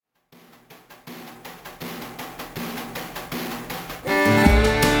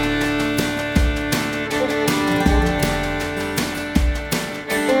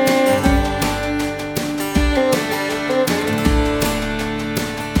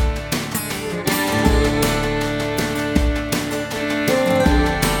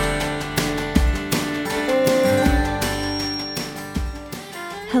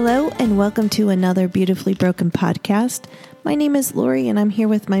and welcome to another Beautifully Broken podcast. My name is Lori, and I'm here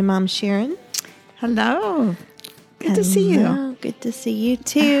with my mom, Sharon. Hello. Good to see you. Good to see you,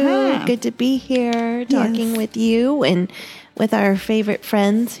 too. Uh-huh. Good to be here talking with you and with our favorite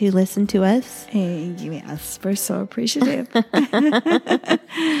friends who listen to us. Hey, yes, we're so appreciative.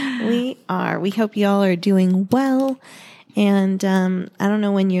 We are. We hope you all are doing well. And I don't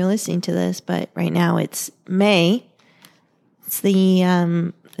know when you're listening to this, but right now it's May.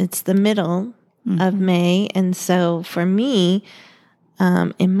 It's the middle of May. And so for me,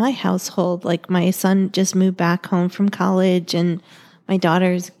 in my household, like my son just moved back home from college and my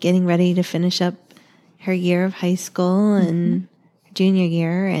daughter's getting ready to finish up her year of high school and junior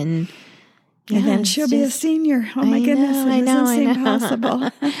year. And then she'll be a senior. Oh my goodness. It doesn't seem possible.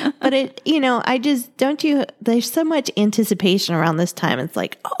 But there's so much anticipation around this time. It's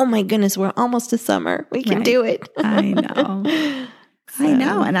like, oh my goodness, we're almost to summer. We can do it. I know. I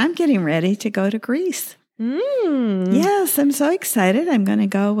know. And I'm getting ready to go to Greece. Yes, I'm so excited. I'm going to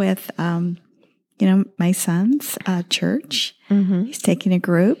go with, my son's church. He's taking a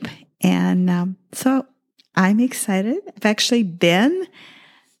group. And so I'm excited. I've actually been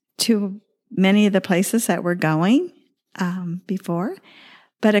to many of the places that we're going before,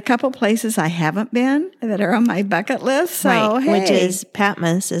 but a couple places I haven't been that are on my bucket list. So, which is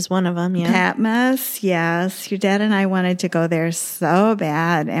Patmos is one of them. Yeah, Patmos. Yes, your dad and I wanted to go there so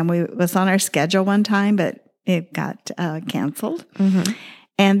bad, and we was on our schedule one time, but it got canceled.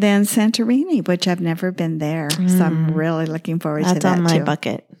 And then Santorini, which I've never been there, so I'm really looking forward to that. That's on my too.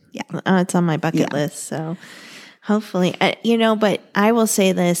 bucket. Yeah, it's on my bucket list. So. Hopefully, but I will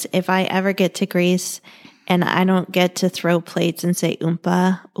say this, if I ever get to Greece and I don't get to throw plates and say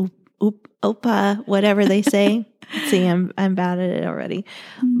oompa, opa, whatever they say, see, I'm bad at it already,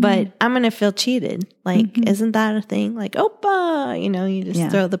 but I'm going to feel cheated. Like, isn't that a thing? Like, opa, you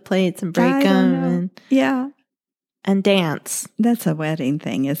just throw the plates and break them and dance. That's a wedding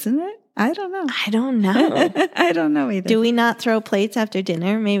thing, isn't it? I don't know. I don't know. I don't know either. Do we not throw plates after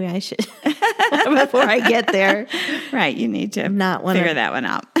dinner? Maybe I should before I get there. Right. You need to figure that one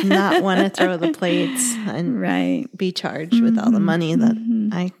out. Not want to throw the plates and be charged with all the money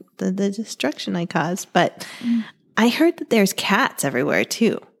that the destruction I caused. But I heard that there's cats everywhere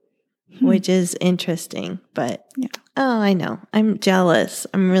too, which is interesting. But I know. I'm jealous.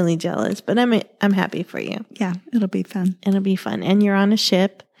 I'm really jealous. But I'm happy for you. Yeah, it'll be fun. It'll be fun. And you're on a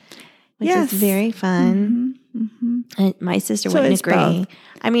ship. Which is very fun. And my sister wouldn't agree. Both.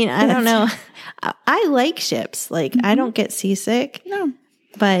 I mean, I don't know. I like ships. Like, I don't get seasick. No.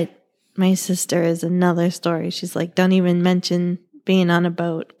 But my sister is another story. She's like, don't even mention being on a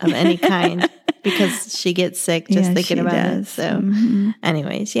boat of any kind because she gets sick just thinking about it. So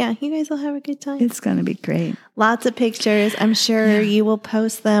anyways, you guys will have a good time. It's going to be great. Lots of pictures. I'm sure you will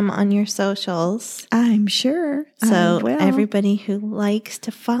post them on your socials. I'm sure. So everybody who likes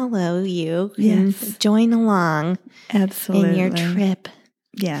to follow you can join along in your trip.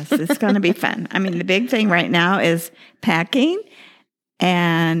 Yes, it's going to be fun. I mean, the big thing right now is packing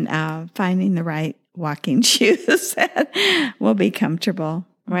and finding the right walking shoes that will be comfortable.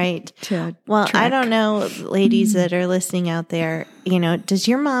 Right. Well, I don't know, ladies that are listening out there, does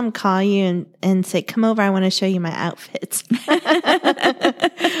your mom call you and say, come over, I want to show you my outfits?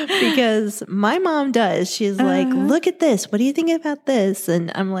 Because my mom does. She's like, look at this. What do you think about this?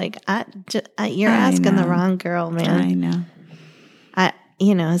 And I'm like, you're asking the wrong girl, man. I know.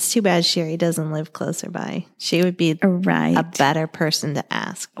 It's too bad Sherry doesn't live closer by. She would be a better person to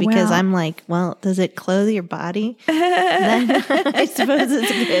ask because I'm like, well, does it clothe your body? Then I suppose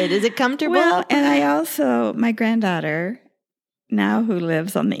it's good. Is it comfortable? Well, and I also, my granddaughter now who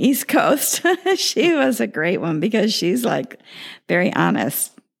lives on the East Coast, she was a great one because she's like very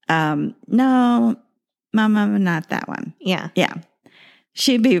honest. No, Mama, not that one. Yeah. Yeah.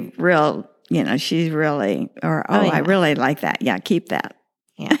 She'd be real, she's really, I really like that. Yeah, keep that.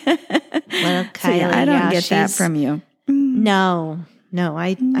 Yeah. Little Kylie. I don't get that from you. No,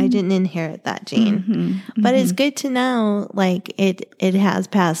 I didn't inherit that gene. But it's good to know, like, it has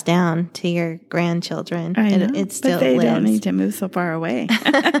passed down to your grandchildren. I know, it still but they lives. don't need to move so far away.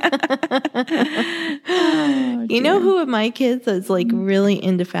 You know who of my kids is, like, really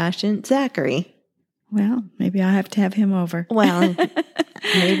into fashion? Zachary. Well, maybe I'll have to have him over. Well,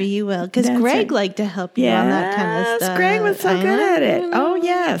 maybe you will. Because Greg liked to help you on that kind of stuff. Yes, Greg was so good at it. Oh,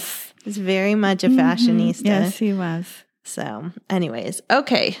 yes. He's very much a fashionista. Yes, he was. So, anyways,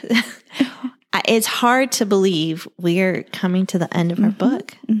 okay. It's hard to believe we're coming to the end of our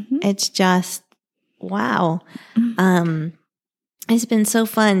book. It's just, wow. It's been so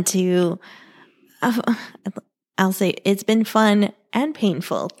fun to I'll say it's been fun and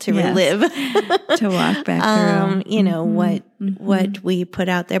painful to relive, to walk back through, you know, what we put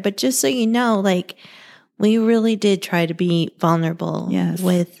out there. But just so you know, like, we really did try to be vulnerable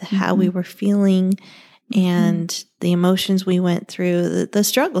with how we were feeling and the emotions we went through, the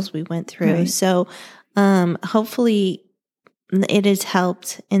struggles we went through. Right. So hopefully it has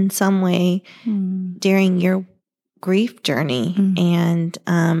helped in some way during your grief journey. And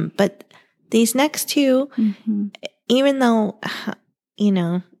but these next two, even though, you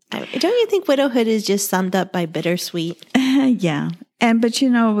know, don't you think widowhood is just summed up by bittersweet? Yeah. But, you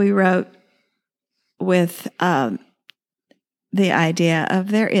know, we wrote with the idea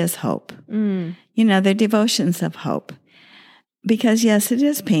of there is hope. You know, the devotions of hope. Because, yes, it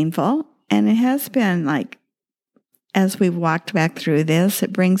is painful. And it has been like, as we've walked back through this,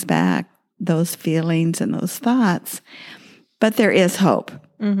 it brings back those feelings and those thoughts. But there is hope.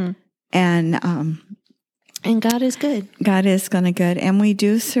 And God is good. God is going to good. And we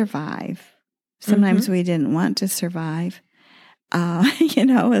do survive. Sometimes we didn't want to survive. You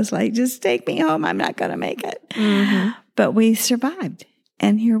know, it's like, just take me home. I'm not going to make it. But we survived.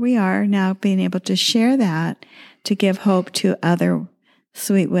 And here we are now being able to share that, to give hope to other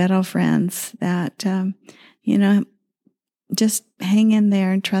sweet widow friends that, you know, just hang in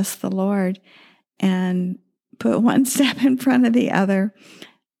there and trust the Lord and put one step in front of the other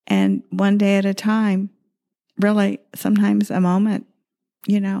and one day at a time, really sometimes a moment,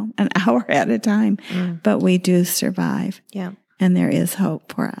 you know, an hour at a time. But we do survive. Yeah. And there is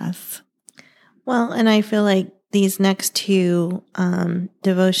hope for us. Well, and I feel like these next two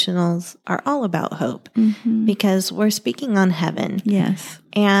devotionals are all about hope because we're speaking on heaven. Yes.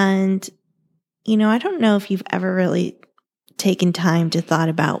 And, you know, I don't know if you've ever really taken time to thought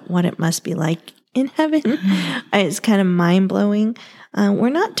about what it must be like in heaven. It's kind of mind-blowing. We're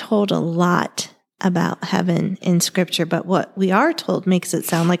not told a lot about heaven in Scripture, but what we are told makes it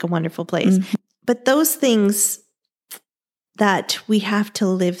sound like a wonderful place. But those things that we have to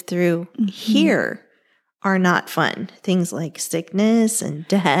live through here are not fun. Things like sickness and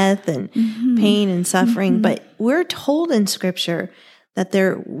death and pain and suffering. But we're told in Scripture that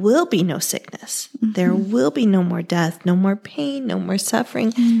there will be no sickness. There will be no more death, no more pain, no more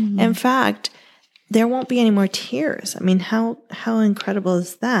suffering. In fact, there won't be any more tears. I mean, how incredible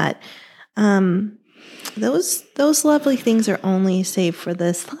is that? Those lovely things are only saved for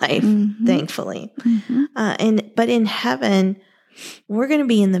this life, thankfully. But in heaven, we're going to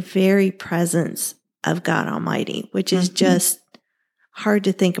be in the very presence of God Almighty, which is just hard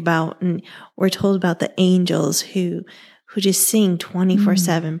to think about. And we're told about the angels who just sing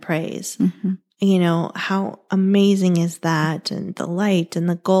 24/7 praise. You know, how amazing is that? And the light and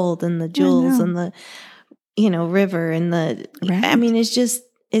the gold and the jewels and the, you know, river and the, I mean,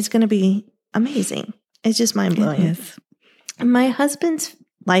 it's going to be amazing. It's just mind blowing. My husband's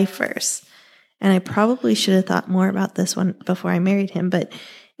life verse, and I probably should have thought more about this one before I married him, but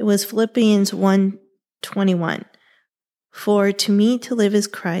it was Philippians 1:21. For to me to live is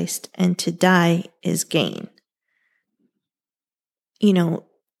Christ and to die is gain. You know,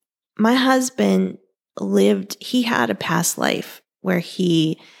 my husband he had a past life where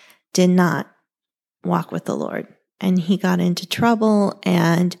he did not walk with the Lord, and he got into trouble,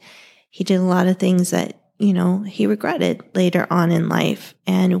 and he did a lot of things that, you know, he regretted later on in life.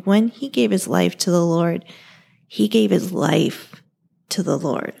 And when he gave his life to the Lord, he gave his life to the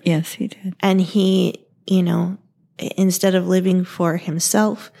Lord. Yes, he did. And he, you know, instead of living for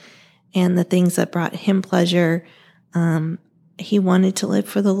himself and the things that brought him pleasure, he wanted to live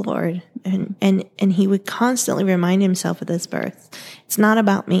for the Lord. And he would constantly remind himself of this verse. It's not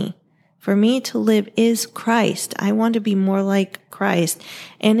about me. For me to live is Christ. I want to be more like Christ.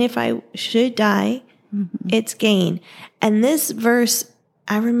 And if I should die, it's gain. And this verse,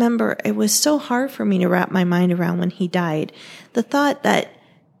 I remember it was so hard for me to wrap my mind around when he died. The thought that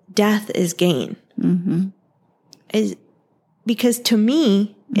death is gain is because to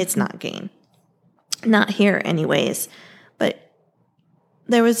me, it's not gain. Not here anyways. But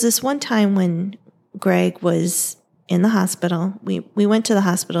there was this one time when Greg was in the hospital. We went to the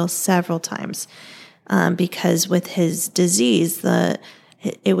hospital several times because with his disease,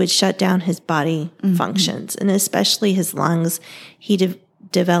 it would shut down his body functions, and especially his lungs. He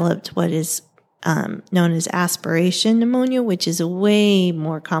developed what is known as aspiration pneumonia, which is way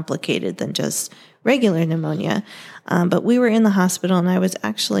more complicated than just regular pneumonia. But we were in the hospital, and I was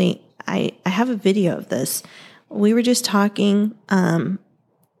actually, I have a video of this. We were just talking,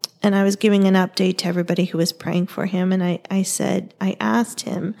 and I was giving an update to everybody who was praying for him. And I asked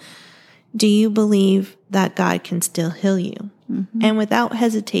him, do you believe that God can still heal you? And without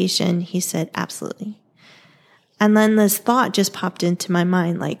hesitation, he said, absolutely. And then this thought just popped into my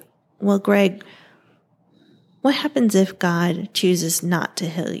mind, like, well, Greg, what happens if God chooses not to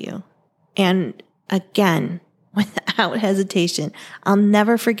heal you? And again, without hesitation, I'll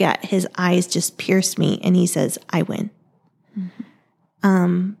never forget, his eyes just pierced me and he says, I win.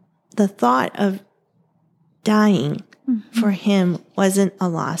 The thought of dying for him wasn't a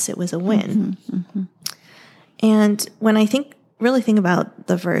loss, it was a win. And when I really think about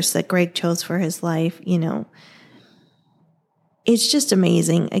the verse that Greg chose for his life, it's just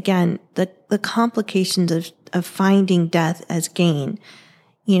amazing. Again, the complications of finding death as gain,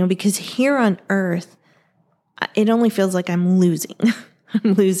 because here on earth, it only feels like I'm losing.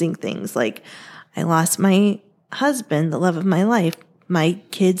 I'm losing things. Like, I lost my husband, the love of my life. My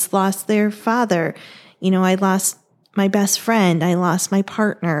kids lost their father. I lost my best friend. I lost my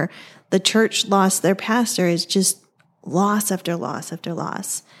partner. The church lost their pastor. It's just loss after loss after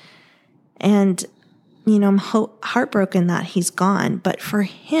loss. And, I'm heartbroken that he's gone. But for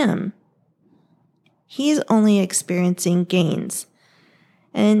him, he's only experiencing gains.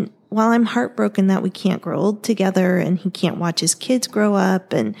 And while I'm heartbroken that we can't grow old together and he can't watch his kids grow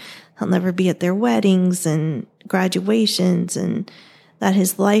up and he'll never be at their weddings and graduations and that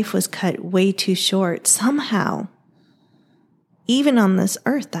his life was cut way too short, somehow, even on this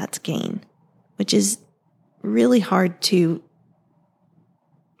earth, that's gain, which is really hard to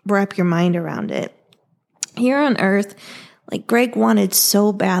wrap your mind around it. Here on earth, like Greg wanted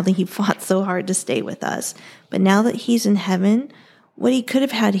so badly, he fought so hard to stay with us. But now that he's in heaven, what he could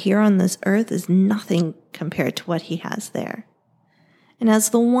have had here on this earth is nothing compared to what he has there. And as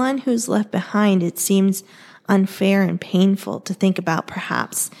the one who's left behind, it seems unfair and painful to think about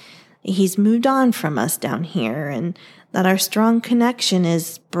perhaps he's moved on from us down here and that our strong connection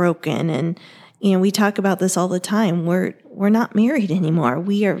is broken. And, we talk about this all the time. We're not married anymore.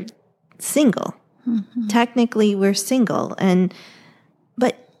 We are single. Technically, we're single.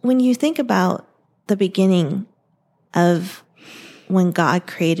 But when you think about the beginning of when God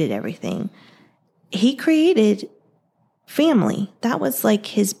created everything, he created family. That was like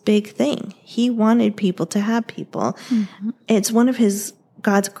his big thing. He wanted people to have people. It's one of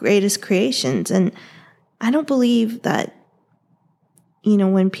God's greatest creations. And I don't believe that,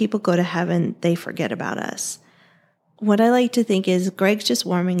 when people go to heaven, they forget about us. What I like to think is Greg's just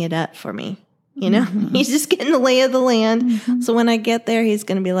warming it up for me. He's just getting the lay of the land. So when I get there, he's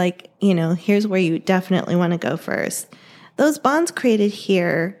going to be like, here's where you definitely want to go first. Those bonds created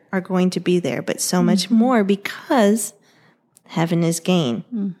here are going to be there, but so much more because heaven is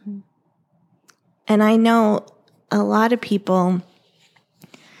gain. And I know a lot of people,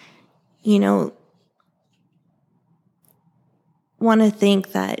 want to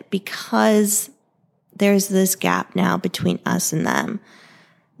think that because there's this gap now between us and them,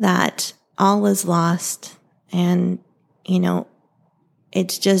 that all is lost and,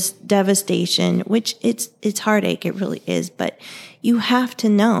 it's just devastation, which it's heartache. It really is. But you have to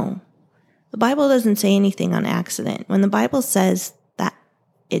know the Bible doesn't say anything on accident. When the Bible says that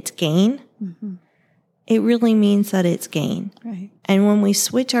it's gain, it really means that it's gain. Right. And when we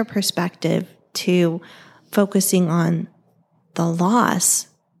switch our perspective to focusing on the loss,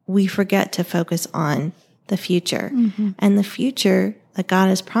 we forget to focus on the future. And the future that God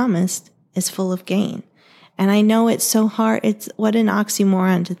has promised is full of gain. And I know it's so hard. It's what an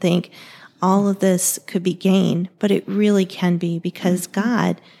oxymoron to think all of this could be gain, but it really can be because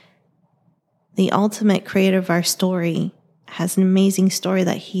God, the ultimate creator of our story, has an amazing story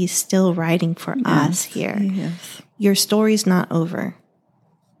that he's still writing for us here. Yes. Your story's not over.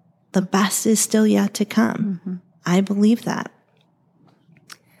 The best is still yet to come. I believe that.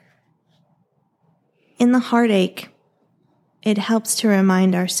 In the heartache, it helps to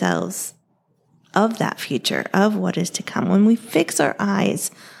remind ourselves of that future, of what is to come. When we fix our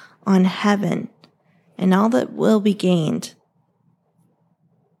eyes on heaven and all that will be gained,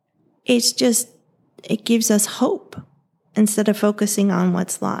 it gives us hope instead of focusing on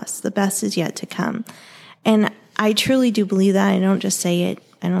what's lost. The best is yet to come. And I truly do believe that. I don't just say it.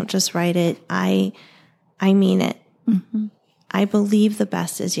 I don't just write it. I mean it. I believe the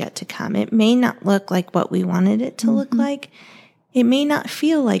best is yet to come. It may not look like what we wanted it to look like. It may not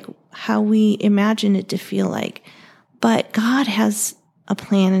feel like how we imagined it to feel like, but God has a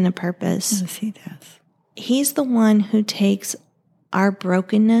plan and a purpose. Yes, he does. He's the one who takes our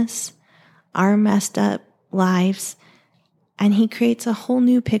brokenness, our messed up lives, and he creates a whole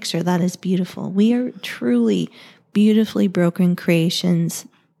new picture that is beautiful. We are truly beautifully broken creations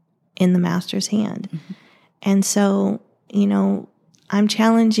in the Master's hand. And so, I'm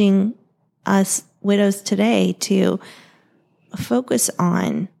challenging us widows today to focus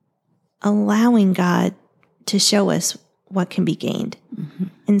on allowing God to show us what can be gained.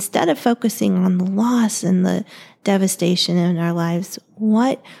 Instead of focusing on the loss and the devastation in our lives,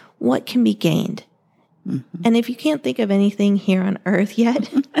 what can be gained? And if you can't think of anything here on earth yet,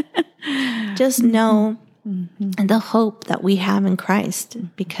 just know the hope that we have in Christ,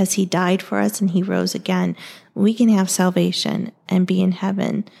 because he died for us and he rose again. We can have salvation and be in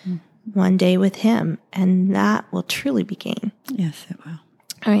heaven one day with him, and that will truly be gain. Yes, it will.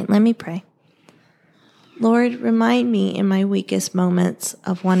 All right, let me pray. Lord, remind me in my weakest moments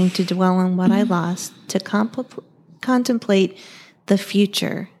of wanting to dwell on what I lost, to contemplate the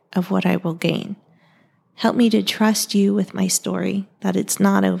future of what I will gain. Help me to trust you with my story, that it's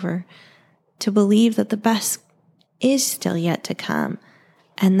not over, to believe that the best is still yet to come,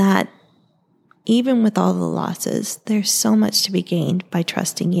 and that even with all the losses, there's so much to be gained by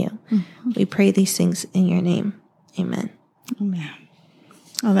trusting you. We pray these things in your name. Amen. Amen.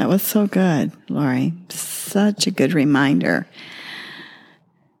 Oh, that was so good, Lori. Such a good reminder.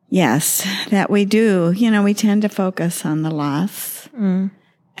 Yes, that we do. We tend to focus on the loss. And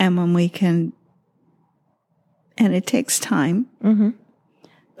when we can, and it takes time,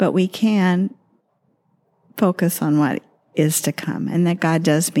 but we can focus on what is to come, and that God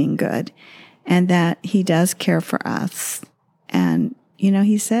does mean good, and that he does care for us. And,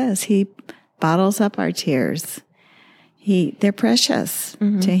 he says he bottles up our tears. They're precious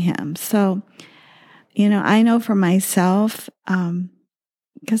to him. So, I know for myself,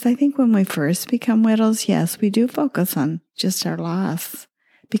 because I think when we first become widows, yes, we do focus on just our loss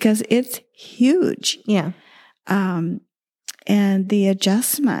because it's huge. Yeah. And the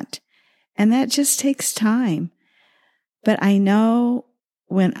adjustment, and that just takes time. But I know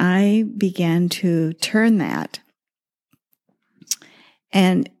when I began to turn that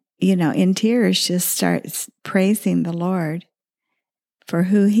and, in tears, just start praising the Lord for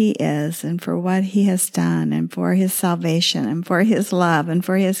who he is and for what he has done and for his salvation and for his love and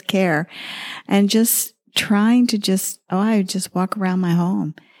for his care, and just trying to I would just walk around my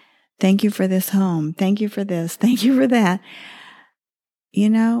home. Thank you for this home. Thank you for this. Thank you for that.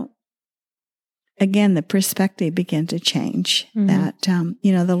 Again, the perspective began to change. That,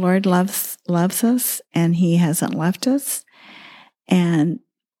 the Lord loves us, and he hasn't left us. And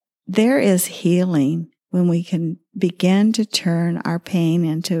there is healing when we can begin to turn our pain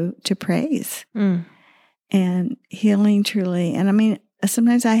into praise. And healing truly. And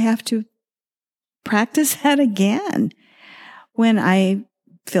sometimes I have to practice that again when I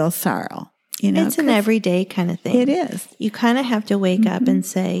feel sorrow. It's an everyday kind of thing. It is. You kind of have to wake up and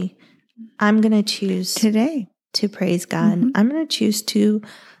say, I'm going to choose today to praise God. I'm going to choose to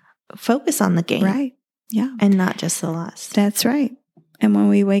focus on the gain. Right. Yeah. And not just the loss. That's right. And when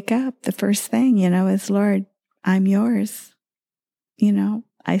we wake up, the first thing, is, Lord, I'm yours.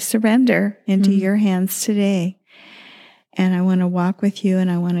 I surrender into your hands today. And I want to walk with you,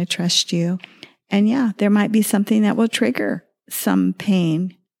 and I want to trust you. And yeah, there might be something that will trigger some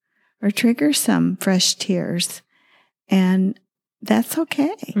pain or trigger some fresh tears. And that's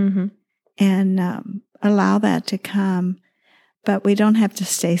okay. And allow that to come. But we don't have to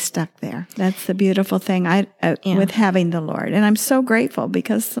stay stuck there. That's the beautiful thing with having the Lord. And I'm so grateful,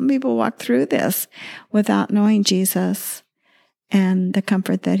 because some people walk through this without knowing Jesus and the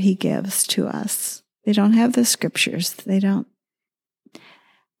comfort that he gives to us. They don't have the scriptures. They don't.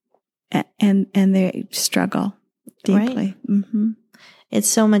 And they struggle deeply. Right. It's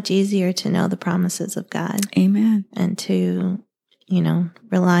so much easier to know the promises of God. Amen. And to,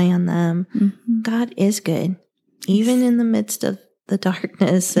 rely on them. God is good. Even in the midst of the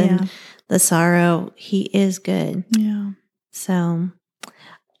darkness and the sorrow, he is good. Yeah. So,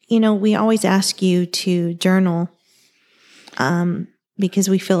 we always ask you to journal because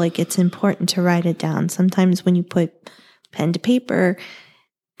we feel like it's important to write it down. Sometimes when you put pen to paper,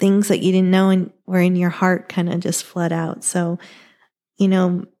 things that you didn't know were in your heart kind of just flood out. So,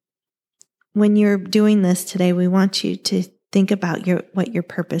 when you're doing this today, we want you to think about what your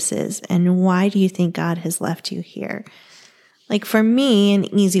purpose is, and why do you think God has left you here? Like for me, an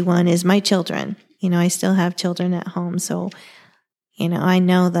easy one is my children. I still have children at home. So, I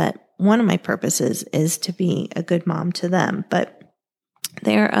know that one of my purposes is to be a good mom to them. But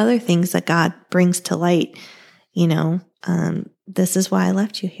there are other things that God brings to light. This is why I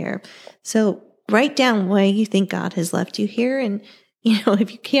left you here. So write down why you think God has left you here. And,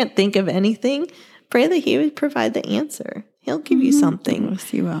 if you can't think of anything, pray that he would provide the answer. He'll give you something. Yes,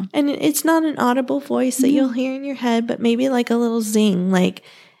 he will. And it's not an audible voice that you'll hear in your head, but maybe like a little zing, like,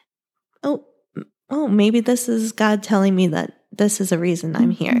 oh, maybe this is God telling me that this is a reason I'm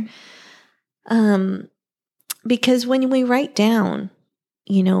here. Because when we write down,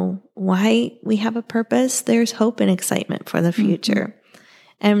 why we have a purpose, there's hope and excitement for the future.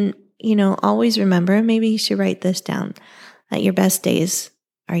 And, always remember, maybe you should write this down, that your best days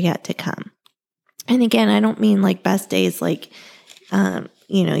are yet to come. And again, I don't mean like best days like,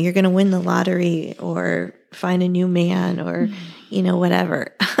 you're going to win the lottery or find a new man or,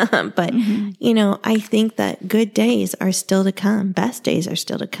 whatever. But, I think that good days are still to come. Best days are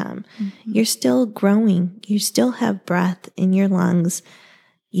still to come. You're still growing. You still have breath in your lungs.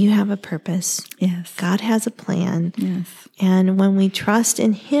 You have a purpose. Yes. God has a plan. Yes. And when we trust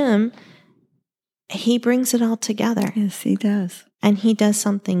in Him, He brings it all together. Yes, He does. And He does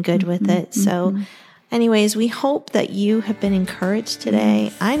something good with it. So anyways, we hope that you have been encouraged today.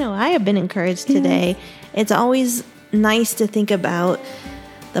 Yes. I know I have been encouraged today. It's always nice to think about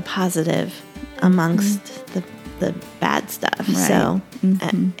the positive amongst the bad stuff. Right. So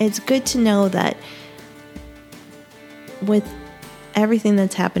it's good to know that with everything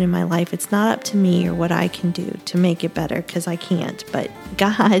that's happened in my life, it's not up to me or what I can do to make it better, because I can't. But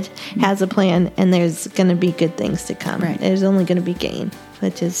God has a plan, and there's going to be good things to come. Right. There's only going to be gain,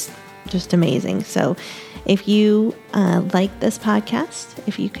 which is just amazing. So if you like this podcast,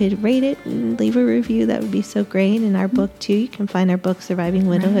 if you could rate it and leave a review, that would be so great. And our book too, you can find our book, Surviving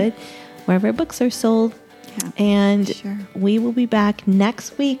Widowhood, wherever books are sold. Yeah, and we will be back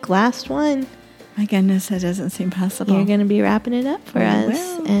next week. Last one. My goodness, that doesn't seem possible. You're going to be wrapping it up for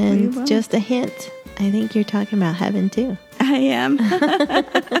us. And just a hint, I think you're talking about heaven too. I am.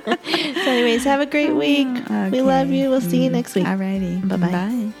 So anyways, have a great week. Okay. We love you. We'll see you next week. All righty. Bye-bye.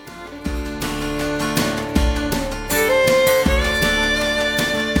 Bye.